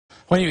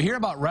When you hear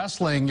about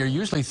wrestling, you're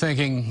usually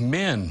thinking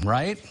men,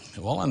 right?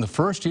 Well, in the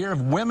first year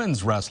of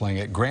women's wrestling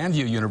at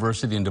Grandview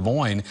University in Des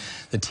Moines,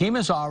 the team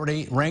is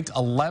already ranked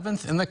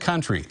 11th in the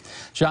country.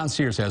 John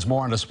Sears has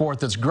more on a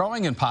sport that's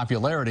growing in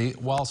popularity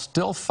while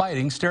still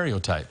fighting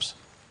stereotypes.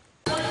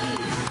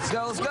 Let's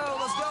go, let's go,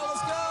 let's go,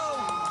 let's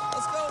go.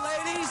 Let's go,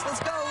 ladies. Let's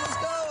go, let's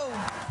go.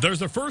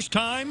 There's a first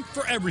time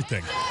for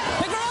everything.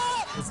 Pick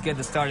her up! It's good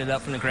to start it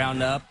up from the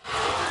ground up.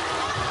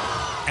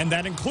 And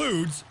that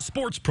includes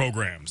sports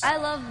programs. I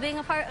love being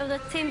a part of the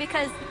team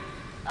because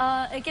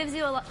it gives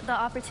you the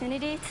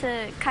opportunity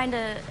to kind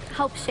of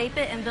help shape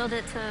it and build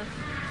it to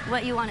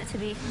what you want it to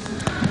be.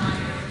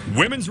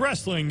 Women's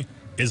wrestling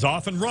is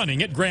off and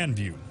running at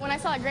Grandview. When I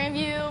saw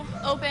Grandview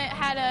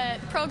had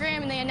a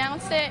program and they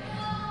announced it,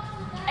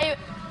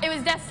 it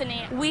was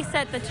destiny. We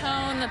set the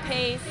tone, the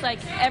pace, like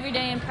every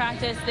day in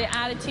practice, the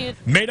attitude.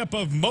 Made up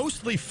of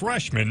mostly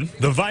freshmen,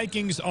 the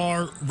Vikings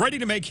are ready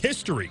to make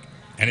history.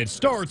 And it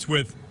starts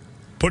with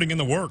putting in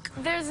the work.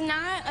 There's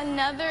not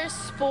another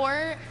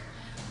sport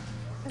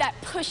that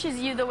pushes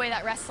you the way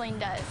that wrestling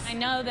does. I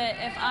know that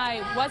if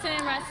I wasn't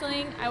in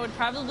wrestling, I would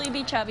probably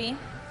be chubby.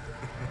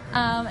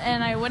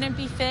 And I wouldn't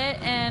be fit,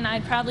 and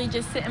I'd probably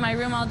just sit in my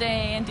room all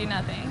day and do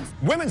nothing.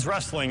 Women's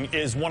wrestling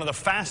is one of the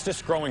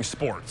fastest growing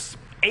sports.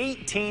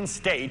 18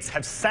 states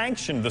have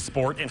sanctioned the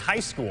sport in high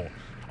school.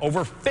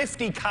 Over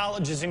 50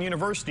 colleges and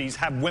universities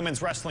have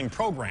women's wrestling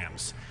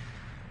programs.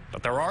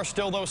 But there are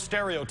still those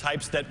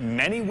stereotypes that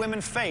many women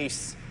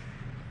face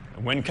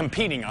when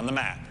competing on the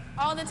mat.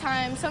 All the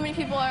time, so many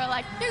people are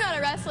like, you're not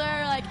a wrestler,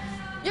 like,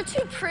 you're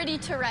too pretty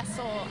to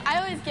wrestle. I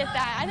always get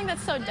that. I think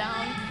that's so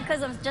dumb.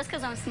 Just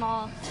because I'm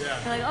small. Yeah.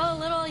 They're like, oh,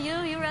 little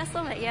you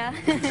wrestle? But yeah,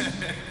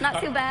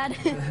 not too bad.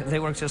 They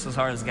work just as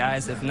hard as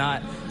guys. If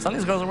not, some of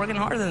these girls are working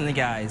harder than the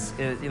guys.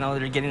 You know,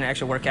 they're getting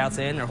extra workouts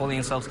in, they're holding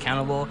themselves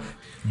accountable.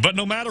 But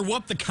no matter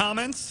what the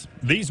comments,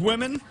 these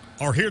women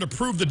are here to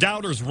prove the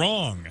doubters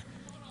wrong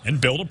and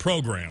build a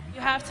program.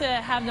 You have to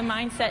have the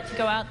mindset to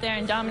go out there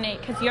and dominate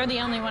because you're the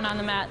only one on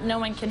the mat. No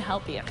one can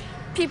help you.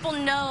 People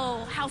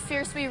know how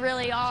fierce we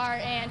really are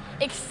and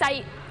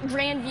excite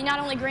Grandview,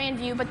 not only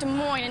Grandview, but Des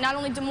Moines, and not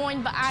only Des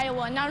Moines, but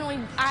Iowa, and not only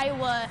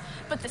Iowa,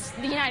 but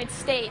the United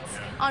States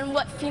on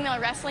what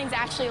female wrestling is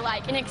actually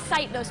like, and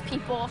excite those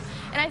people.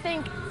 And I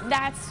think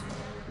that's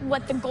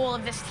what the goal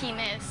of this team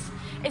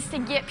is to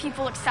get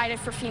people excited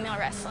for female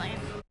wrestling.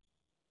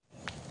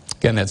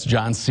 Again, that's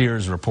John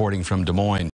Sears reporting from Des Moines.